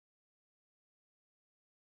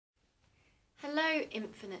Hello,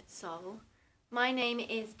 Infinite Soul. My name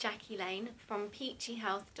is Jackie Lane from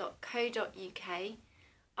peachyhealth.co.uk.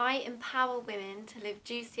 I empower women to live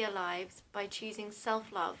juicier lives by choosing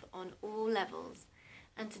self-love on all levels.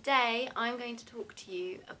 And today I'm going to talk to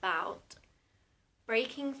you about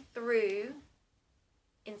breaking through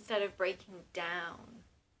instead of breaking down.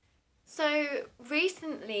 So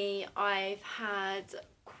recently I've had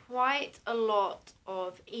quite a lot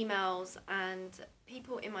of emails and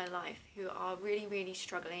people in my life who are really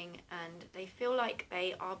struggling, and they feel like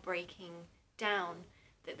they are breaking down,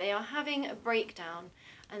 that they are having a breakdown,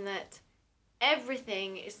 and that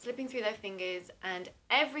everything is slipping through their fingers and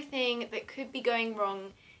everything that could be going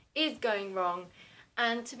wrong is going wrong.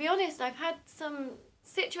 And to be honest, I've had some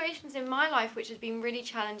situations in my life which have been really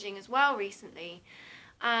challenging as well recently,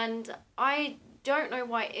 and I don't know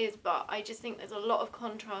why it is, but I just think there's a lot of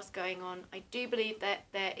contrast going on. I do believe that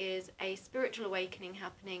there is a spiritual awakening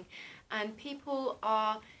happening, and people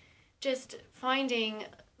are just finding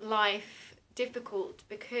life difficult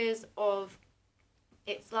because of,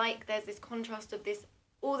 it's like there's this contrast of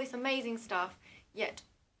all this amazing stuff, yet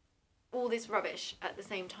all this rubbish at the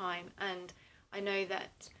same time. And I know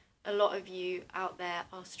that a lot of you out there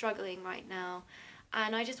are struggling right now,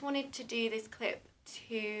 and I just wanted to do this clip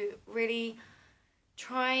to really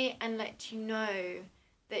try and let you know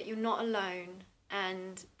that you're not alone,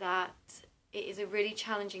 and that it is a really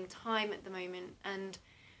challenging time at the moment, and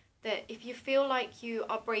that if you feel like you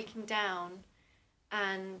are breaking down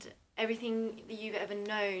and everything that you've ever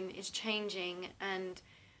known is changing, and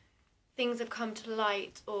things have come to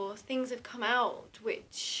light, or things have come out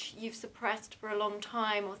which you've suppressed for a long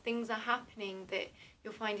time, or things are happening that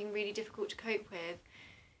you're finding really difficult to cope with,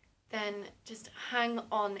 then just hang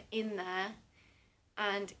on in there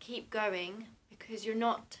and keep going, because you're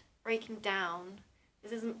not breaking down.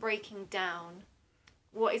 This isn't breaking down.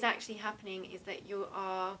 What is actually happening is that you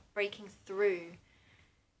are breaking through.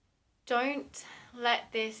 Don't let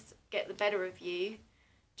this get the better of you.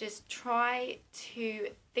 Just try to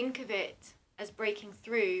think of it as breaking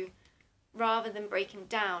through rather than breaking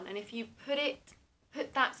down. And if you put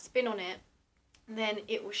that spin on it, then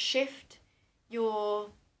it will shift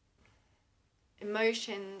your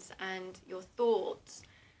emotions and your thoughts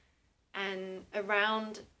and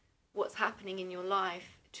around what's happening in your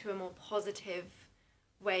life to a more positive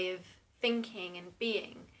way of thinking and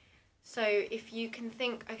being. So if you can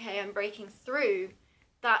think, okay, I'm breaking through,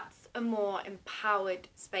 that's a more empowered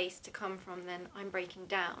space to come from than I'm breaking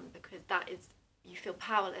down, because that is, you feel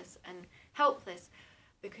powerless and helpless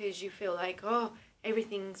because you feel like, oh,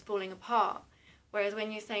 everything's falling apart. Whereas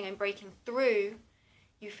when you're saying I'm breaking through,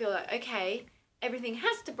 you feel like, okay, everything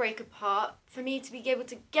has to break apart for me to be able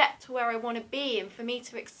to get to where I want to be, and for me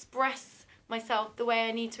to express myself the way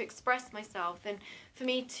I need to express myself, and for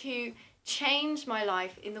me to change my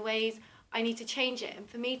life in the ways I need to change it, and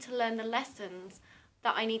for me to learn the lessons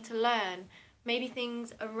that I need to learn. Maybe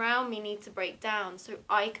things around me need to break down so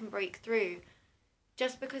I can break through.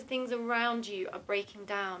 Just because things around you are breaking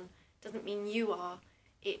down doesn't mean you are.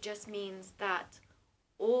 It just means that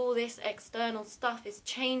all this external stuff is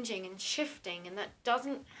changing and shifting, and that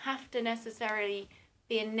doesn't have to necessarily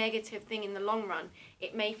be a negative thing in the long run.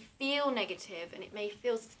 It may feel negative, and it may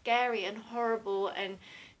feel scary and horrible and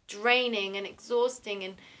draining and exhausting,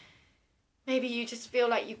 and maybe you just feel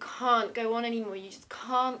like you can't go on anymore. You just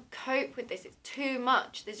can't cope with this. It's too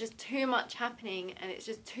much. There's just too much happening, and it's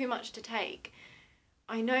just too much to take.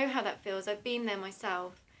 I know how that feels. I've been there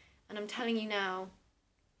myself, and I'm telling you now,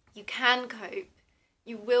 you can cope.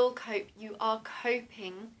 You will cope. You are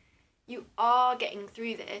coping. You are getting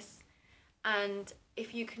through this. And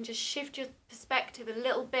if you can just shift your perspective a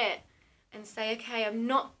little bit and say, okay, I'm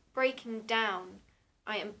not breaking down,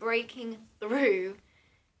 I am breaking through,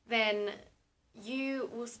 then you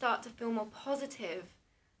will start to feel more positive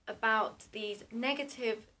about these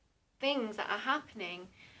negative things that are happening.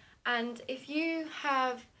 And if you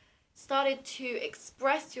have started to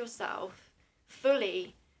express yourself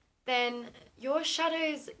fully, then your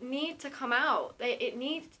shadows need to come out.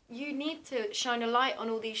 You need to shine a light on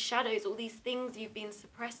all these shadows, all these things you've been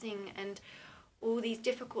suppressing, and all these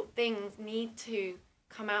difficult things need to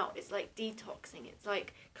come out. It's like detoxing, it's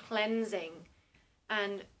like cleansing.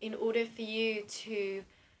 And in order for you to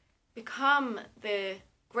become the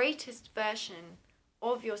greatest version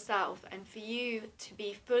of yourself, and for you to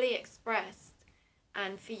be fully expressed,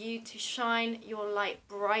 and for you to shine your light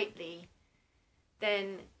brightly,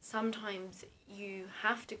 then sometimes you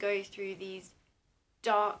have to go through these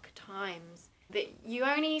dark times. That you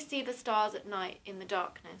only see the stars at night in the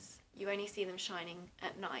darkness. You only see them shining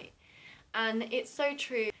at night. And it's so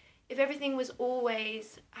true. if everything was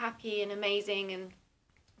always happy and amazing and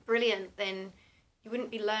brilliant, then you wouldn't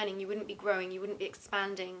be learning, you wouldn't be growing, you wouldn't be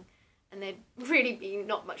expanding, and there'd really be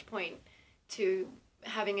not much point to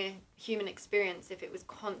having a human experience if it was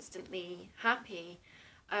constantly happy.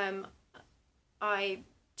 I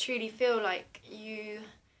truly feel like you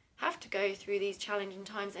have to go through these challenging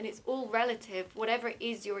times, and it's all relative. Whatever it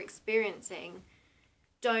is you're experiencing,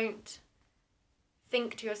 don't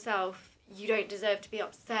think to yourself, you don't deserve to be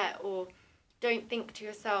upset, or don't think to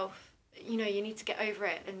yourself, you know, you need to get over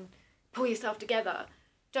it and pull yourself together.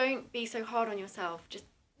 Don't be so hard on yourself. Just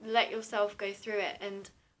let yourself go through it. And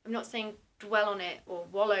I'm not saying dwell on it or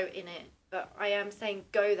wallow in it, but I am saying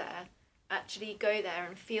go there. Actually go there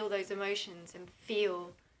and feel those emotions and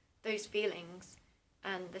feel those feelings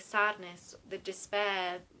and the sadness, the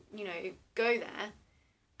despair, you know, go there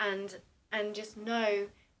and just know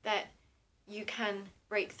that you can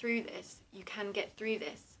break through this, you can get through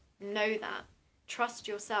this. Know that. Trust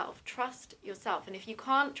yourself. Trust yourself. And if you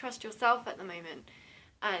can't trust yourself at the moment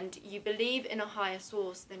and you believe in a higher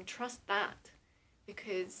source, then trust that,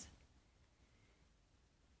 because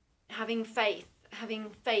having faith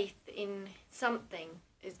in something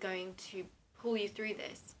is going to pull you through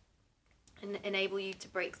this and enable you to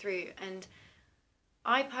break through. And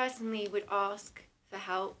I personally would ask for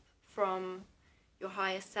help from your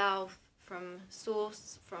higher self, from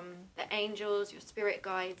source, from the angels, your spirit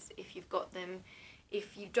guides, if you've got them.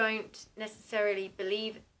 If you don't necessarily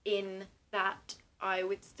believe in that, I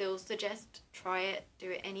would still suggest try it,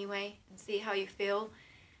 do it anyway, and see how you feel,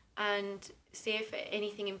 and see if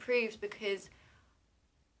anything improves, because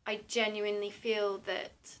I genuinely feel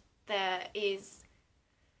that there is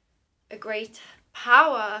a great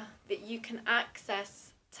power that you can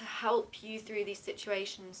access to help you through these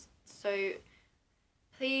situations. So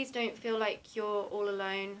please don't feel like you're all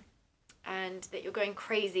alone and that you're going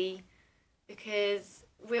crazy, because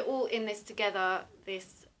we're all in this together.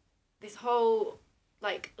 This whole,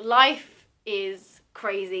 like, life is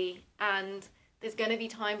crazy, and there's going to be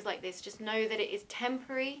times like this. Just know that it is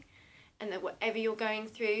temporary, and that whatever you're going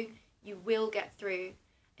through, you will get through,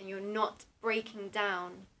 and you're not breaking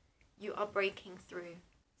down, you are breaking through.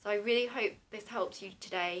 So I really hope this helps you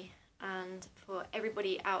today, and for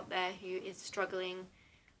everybody out there who is struggling,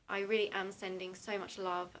 I really am sending so much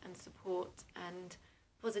love and support and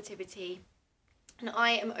positivity, and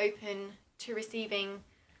I am open to receiving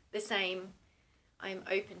the same. I'm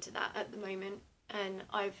open to that at the moment, and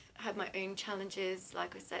I've had my own challenges,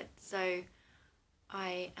 like I said, so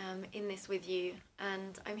I am in this with you,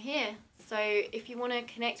 and I'm here. So if you want to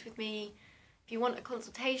connect with me, if you want a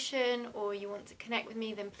consultation or you want to connect with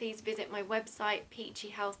me, then please visit my website,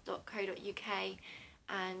 peachyhealth.co.uk,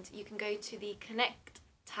 and you can go to the Connect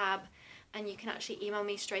tab and you can actually email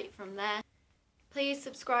me straight from there. Please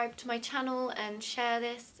subscribe to my channel and share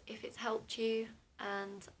this if it's helped you,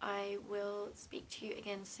 and I will speak to you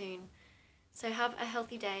again soon. So have a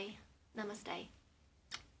healthy day. Namaste.